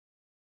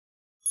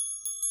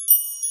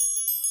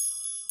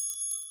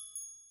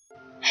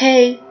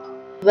Hey,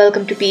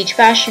 welcome to Peach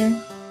Fashion।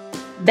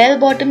 Bell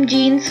bottom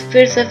jeans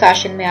फिर से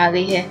fashion में आ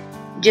गई है,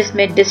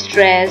 जिसमें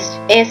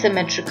distressed,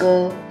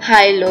 asymmetrical,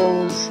 high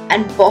lodge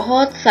and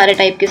बहुत सारे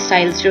टाइप के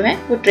स्टाइल्स जो हैं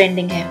वो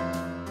ट्रेंडिंग है।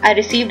 I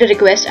received a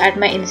request at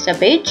my Insta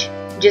page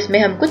जिसमें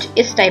हम कुछ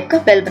इस टाइप का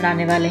बेल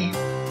बनाने वाले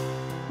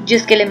हैं,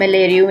 जिसके लिए मैं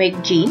ले रही हूँ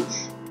एक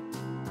jeans,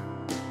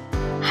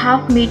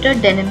 1/2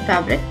 metre denim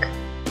fabric.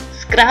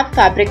 Scrap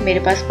fabric मेरे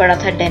पास पड़ा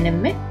था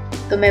डेनिम में,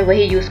 तो मैं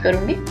वही यूज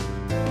करूंगी।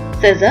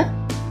 सिजर,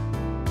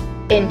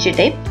 इंची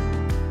tape,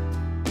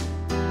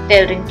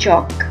 tailoring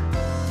chalk,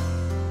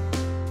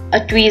 a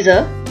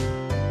tweezer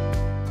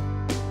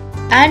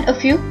and a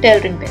few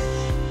tailoring pins।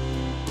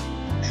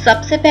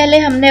 सबसे पहले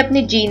हमने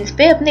अपनी जीन्स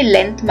पे अपनी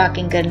लेंथ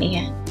मार्किंग करनी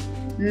है।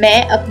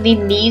 मैं अपनी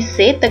नीज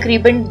से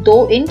तकरीबन 2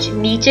 इंच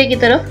नीचे की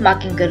तरफ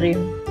मार्किंग कर रही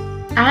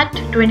हूँ at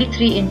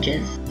 23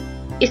 इंचेस।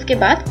 इसके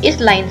बाद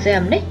इस लाइन से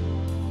हमने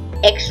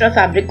एक्स्ट्रा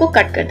फैब्रिक को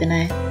कट कर देना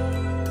है।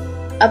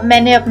 अब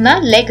मैंने अपना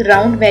लेग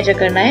राउंड मेजर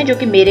करना है, जो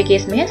कि मेरे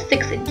केस में है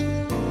 6 इंच।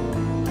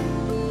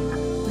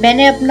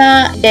 मैंने अपना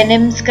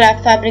डेनिम स्क्रैप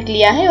फैब्रिक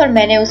लिया है और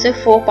मैंने उसे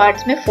 4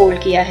 पार्ट्स में फोल्ड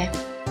किया है।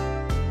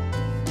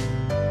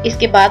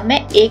 इसके बाद मैं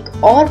एक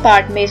और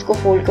पार्ट में इसको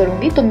फोल्ड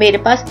करूंगी, तो मेरे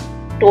पास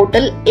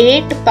टोटल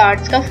 8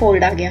 पार्ट्स का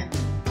फोल्ड आ गया।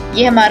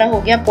 ये हमारा हो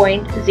गया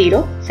पॉइंट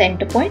 0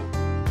 सेंटर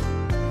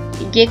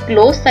पॉइंट। ये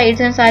क्लोज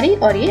साइड्स हैं सारी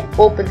और ये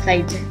ओपन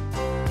साइड्स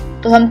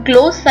हैं, तो हम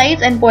क्लोज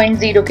साइड्स एंड पॉइंट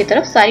 0 की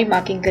तरफ सारी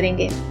मार्किंग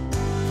करेंगे।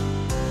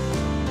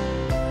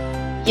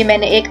 ये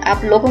मैंने एक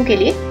आप लोगों के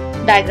लिए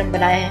डायग्राम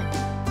बनाया है,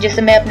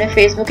 जिसे मैं अपने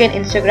फेसबुक एंड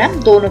इंस्टाग्राम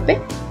दोनों पे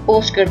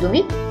पोस्ट कर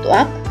दूंगी, तो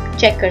आप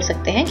चेक कर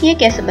सकते हैं कि ये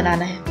कैसे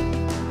बनाना है।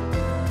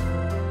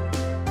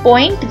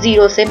 पॉइंट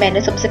 0 से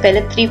मैंने सबसे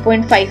पहले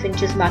 3.5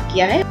 इंचेस मार्क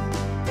किया है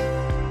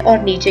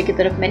और नीचे की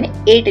तरफ मैंने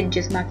 8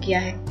 इंचेस मार्क किया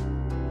है।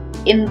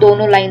 इन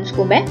दोनों लाइंस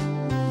को मैं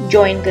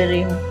ज्वाइन कर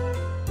रही हूँ।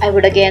 आई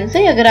वुड अगेन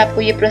से, अगर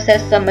आपको ये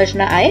प्रोसेस समझ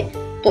ना आए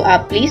तो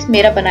आप प्लीज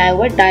मेरा बनाया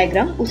हुआ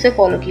डायग्राम उसे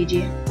फॉलो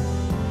कीजिए।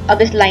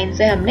 अब इस लाइन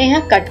से हमने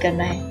यहाँ कट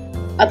करना है।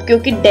 अब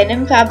क्योंकि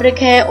डेनिम फैब्रिक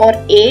है और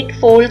 8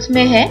 फोल्ड्स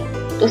में है,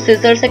 तो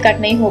सिजर से कट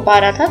नहीं हो पा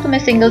रहा था, तो मैं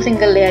सिंगल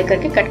सिंगल लेयर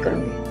करके कट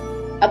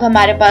करूंगी। अब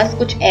हमारे पास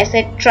कुछ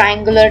ऐसे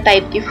ट्रायंगुलर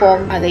टाइप की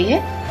फॉर्म आ गई है,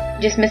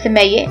 जिसमें से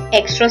मैं ये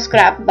एक्स्ट्रा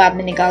स्क्रैप बाद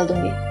में निकाल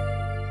दूंगी।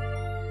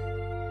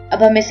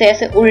 अब हम इसे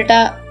ऐसे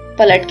उल्टा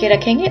पलट के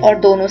रखेंगे और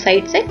दोनों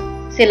साइड से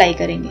सिलाई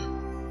करेंगे।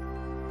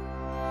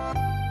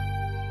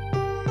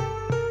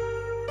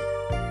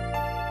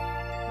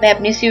 मैं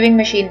अपनी सीविंग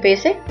मशीन पे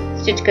इसे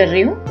स्टिच कर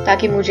रही हूँ,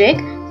 ताकि मुझे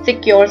एक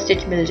सिक्योर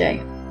स्टिच मिल जाए।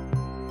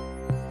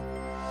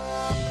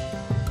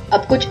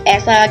 अब कुछ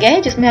ऐसा आ गया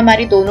है जिसमें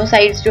हमारी दोनों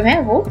साइड्स जो हैं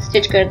वो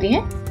स्टिच कर दी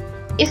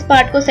हैं। इस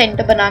पार्ट को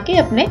सेंटर बना के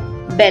अपने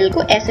बेल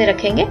को ऐसे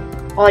रखेंगे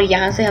और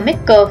यहाँ से हमें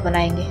कर्व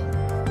बनाएंगे।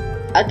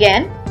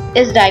 अगेन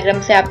इस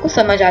डायग्राम से आपको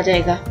समझ आ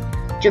जाएगा,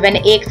 जो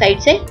मैंने एक साइड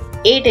से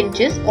 8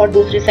 इंचेस और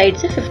दूसरी साइड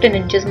से 15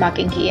 इंचेस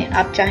मार्किंग की है।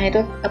 आप चाहें तो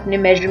अपने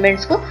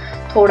मेजरमेंट्स को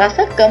थोड़ा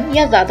सा कम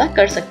या ज्यादा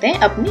कर सकते हैं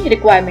अपनी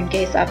रिक्वायरमेंट के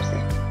हिसाब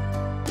से।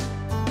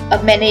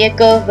 अब मैंने ये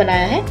कर्व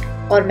बनाया है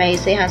और मैं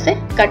इसे यहाँ से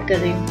कट कर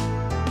रही हूँ।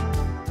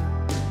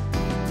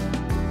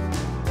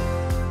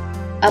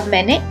 अब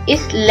मैंने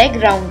इस लेग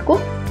राउंड को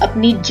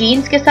अपनी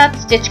जीन्स के साथ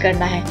स्टिच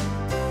करना है,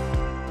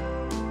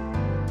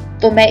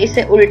 तो मैं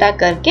इसे उल्टा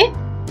करके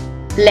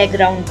लेग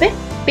राउंड पे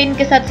पिन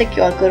के साथ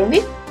सिक्योर करूंगी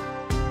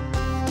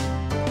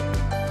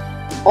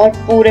और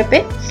पूरे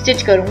पे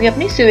स्टिच करूंगी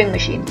अपनी सीविंग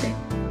मशीन पे।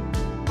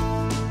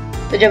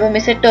 तो जब हम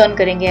इसे टर्न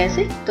करेंगे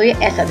ऐसे, तो ये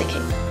ऐसा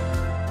दिखेगा।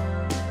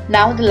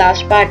 Now the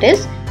last part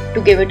is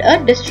to give it a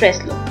distress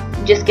look,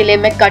 जिसके लिए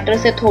मैं कटर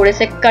से थोड़े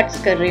से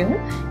कट्स कर रही हूँ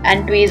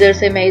एंड ट्वीजर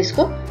से मैं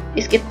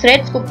इसके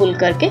थ्रेड्स को पुल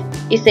करके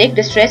इसे एक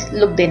डिस्ट्रेस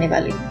लुक देने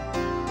वाली हूँ।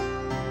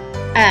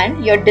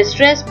 And your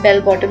distress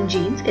bell bottom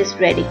jeans is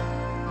ready.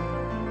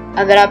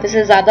 अगर आप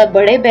इसे ज्यादा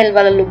बड़े बेल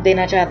वाला लुक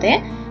देना चाहते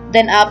हैं,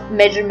 देन आप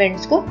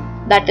मेजरमेंट्स को,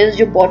 दैट इज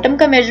जो बॉटम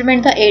का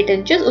मेजरमेंट था 8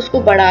 इंचेस,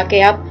 उसको बढ़ा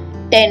के आप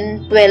 10,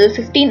 12,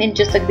 15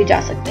 इंचेस तक भी जा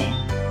सकते हैं।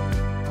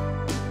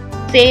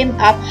 सेम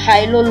आप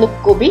हाई लो लुक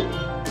को भी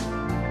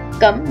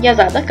कम या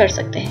ज्यादा कर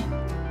सकते हैं।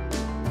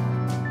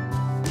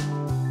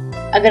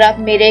 अगर आप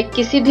मेरे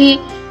किसी भी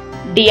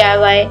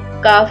DIY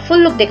का फुल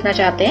लुक देखना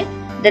चाहते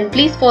हैं, then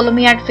please follow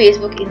me at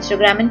Facebook,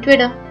 Instagram and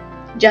Twitter,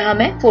 जहां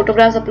मैं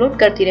फोटोग्राफ्स अपलोड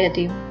करती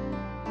रहती हूँ।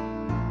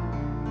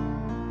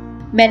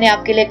 मैंने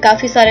आपके लिए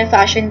काफी सारे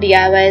fashion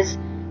DIYs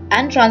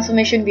and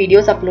transformation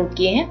videos upload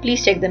किए हैं।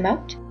 Please check them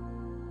out.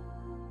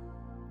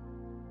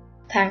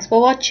 Thanks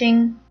for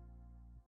watching.